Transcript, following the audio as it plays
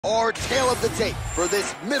Our tale of the tape for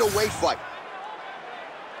this middleweight fight.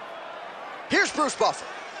 Here's Bruce Buffer.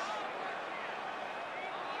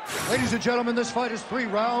 Ladies and gentlemen, this fight is 3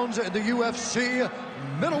 rounds in the UFC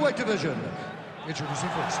middleweight division. Introducing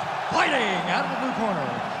first, fighting out of the blue corner,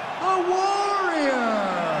 the Warrior.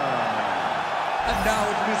 And now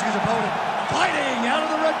introducing his opponent, fighting out of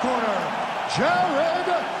the red corner, Jared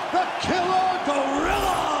the Killer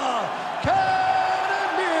Gorilla Cannonier.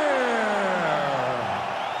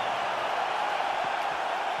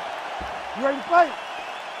 You ready to fight?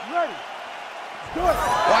 You ready? Let's do it.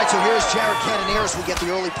 All right, so here's Jared Cannonier as we get the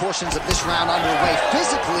early portions of this round underway.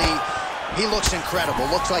 Physically, he looks incredible.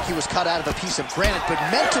 Looks like he was cut out of a piece of granite, but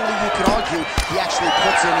mentally, you could argue he actually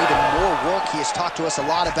puts in even more work. He has talked to us a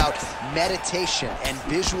lot about meditation and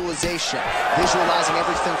visualization, visualizing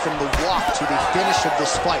everything from the walk to the finish of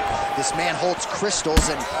this fight. This man holds crystals,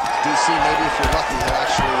 and DC, maybe if you're lucky, he'll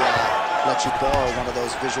actually let you borrow one of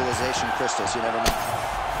those visualization crystals. You never know.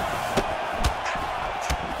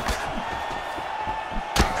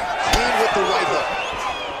 Clean with the right hook.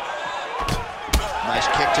 Nice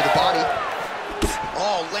kick to the body.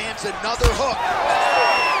 Oh, lands another hook.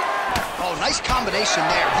 Oh, nice combination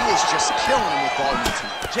there. He is just killing him with volume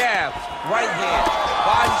tonight. Jab, right hand,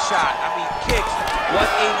 body shot, kicks. What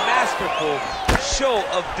a masterful show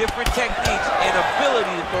of different techniques and ability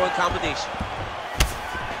to throw in combination.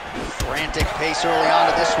 Frantic pace early on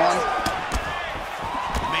to this one.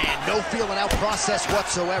 Man, no feeling out process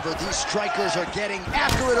whatsoever. These strikers are getting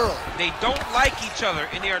after it early. They don't like each other,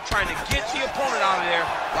 and they are trying to get the opponent out of there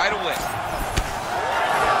right away.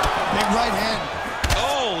 Big right hand.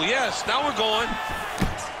 Oh, yes, now we're going.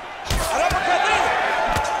 An uppercut there.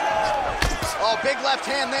 Oh, big left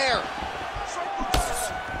hand there.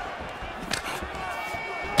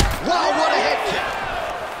 Wow, what a head kick.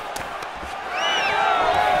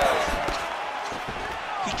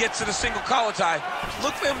 He gets to the single collar tie.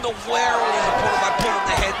 Look for him to wear on his opponent by pulling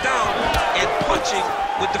the head down and punching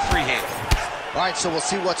with the free hand. All right, so we'll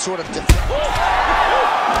see what sort of defense.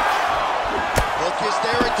 Hook is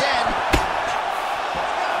there again.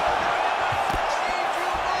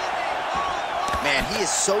 Man, he is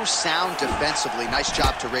so sound defensively. Nice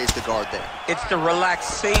job to raise the guard there. It's the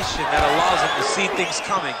relaxation that allows him to see things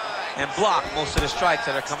coming and block most of the strikes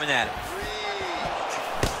that are coming at him.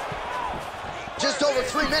 Just over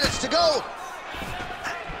 3 minutes to go.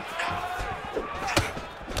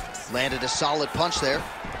 Landed a solid punch there.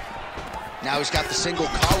 Now he's got the single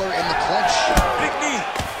collar in the clinch. Big knee.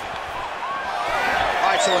 All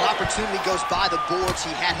right, so an opportunity goes by the boards. He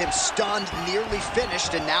had him stunned, nearly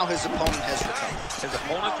finished, and now his opponent has recovered. His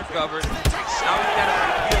opponent's recovered. Now he's got to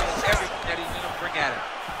reveal everything that he's going to bring at him.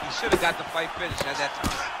 He should have got the fight finished at that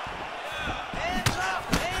time.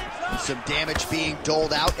 Some damage being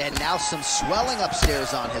doled out, and now some swelling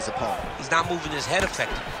upstairs on his opponent. He's not moving his head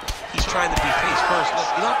effectively. He's trying to be face first. Look,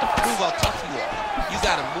 you don't have to prove how tough you are. You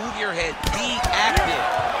got to move your head, be active.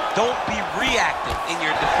 Don't be reactive in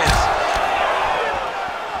your defense.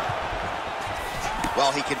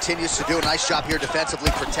 Well, he continues to do a nice job here defensively,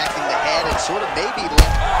 protecting the head and sort of maybe... Kick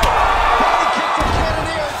from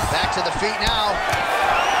Cannonier. Back to the feet now.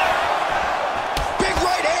 Big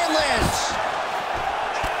right hand lands.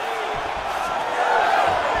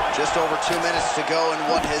 Just over 2 minutes to go in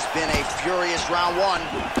what has been a furious round 1.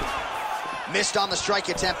 Missed on the strike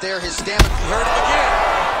attempt there. His stamina... Hurt him again.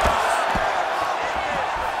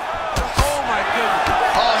 Oh, my goodness.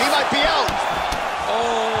 Oh, he might be out.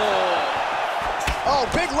 Oh,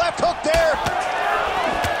 big left hook there.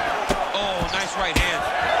 Oh, nice right hand.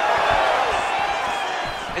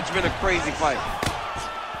 It's been a crazy fight.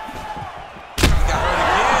 He got hurt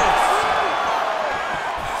again.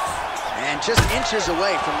 And just inches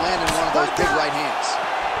away from landing one of those big right hands.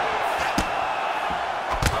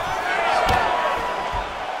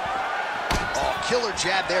 Killer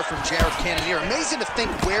jab there from Jared Cannonier. Amazing to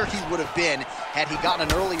think where he would have been had he gotten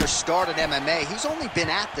an earlier start at MMA. He's only been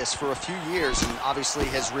at this for a few years and obviously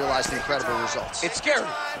has realized incredible results. It's scary,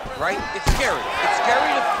 right? It's scary. It's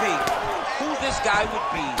scary to think who this guy would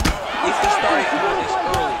be if he started doing this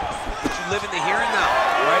early. But you live in the here and now,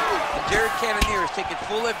 right? And Jared Cannonier is taking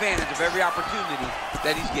full advantage of every opportunity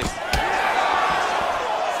that he's given.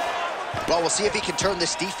 Well, we'll see if he can turn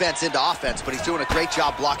this defense into offense, but he's doing a great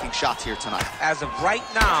job blocking shots here tonight. As of right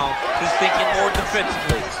now, he's thinking more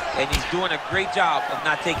defensively, and he's doing a great job of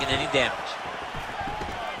not taking any damage.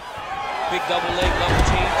 Big double leg, double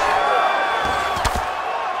change.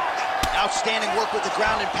 Outstanding work with the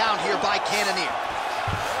ground and pound here by Cannonier.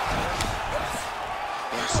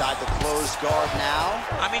 Inside the closed guard now.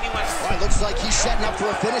 I mean, he went... Well, it looks like he's setting up for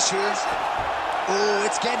a finish here. Oh,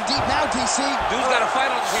 it's getting deep now, DC. Dude's got a fight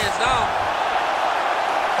on his hands now.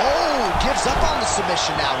 Oh, gives up on the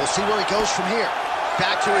submission now. We'll see where he goes from here.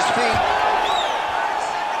 Back to his feet.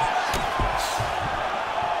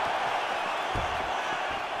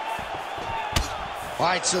 All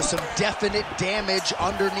right, so some definite damage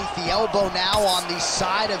underneath the elbow now on the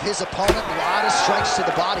side of his opponent. A lot of strikes to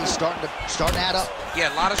the body starting to add up.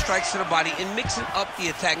 Yeah, a lot of strikes to the body and mixing up the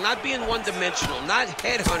attack, not being one-dimensional, not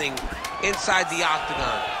headhunting inside the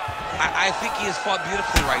octagon. I think he has fought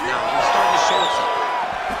beautifully right now. He's starting to show himself.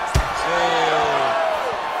 Oh.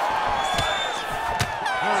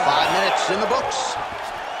 5 minutes in the books.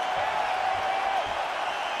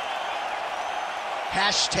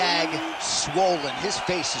 Hashtag swollen. His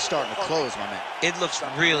face is starting to close, my man. It looks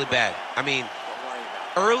really bad. I mean,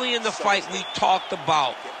 early in the fight, we talked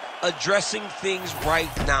about addressing things right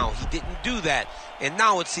now. He didn't do that, and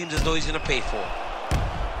now it seems as though he's going to pay for it.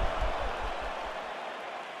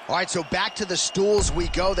 All right, so back to the stools we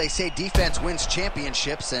go. They say defense wins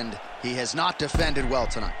championships, and he has not defended well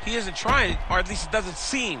tonight. He isn't trying, or at least it doesn't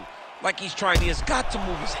seem like he's trying. He has got to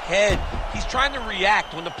move his head. He's trying to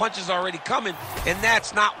react when the punch is already coming, and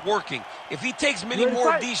that's not working. If he takes many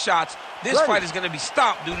more of these shots, this fight is going to be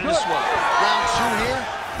stopped due to the swelling. Round 2 here.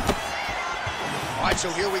 All right, so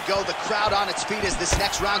here we go. The crowd on its feet as this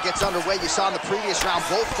next round gets underway. You saw in the previous round,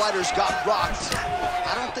 both fighters got rocked.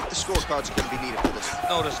 I don't think the scorecards are going to be needed for this.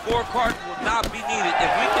 No, the scorecard will not be needed.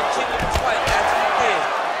 If we continue to fight as we did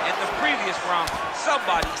in the previous round,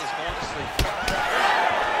 somebody is going to sleep.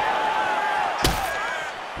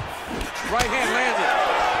 Right hand landed.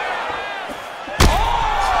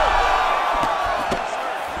 Oh!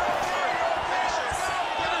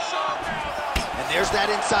 And there's that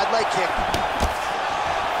inside leg kick.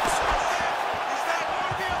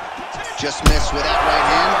 Just missed with that right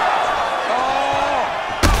hand.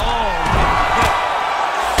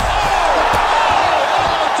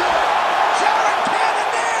 Jared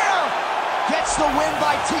Cannonier gets the win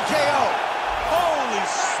by TKO. Holy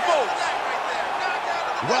smokes.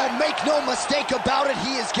 Well, make no mistake about it,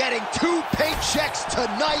 he is getting 2 paychecks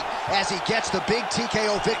tonight as he gets the big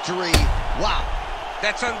TKO victory. Wow.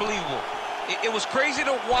 That's unbelievable. It was crazy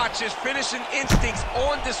to watch his finishing instincts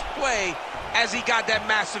on display as he got that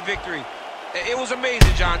massive victory. It was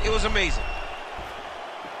amazing, John. It was amazing.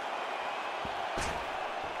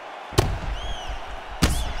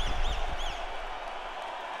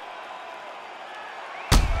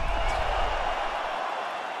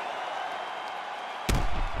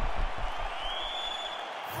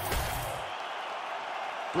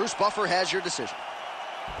 Bruce Buffer has your decision.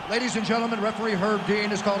 Ladies and gentlemen, referee Herb Dean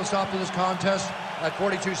has called a stop to this contest at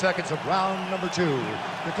 42 seconds of round number 2.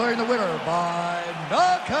 Declaring the winner by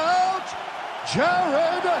knockout,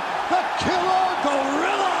 Jared the Killer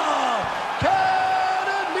Gorilla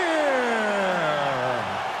Cannonier.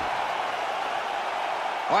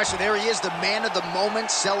 All right, so there he is, the man of the moment,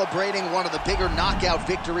 celebrating one of the bigger knockout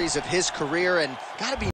victories of his career, and gotta be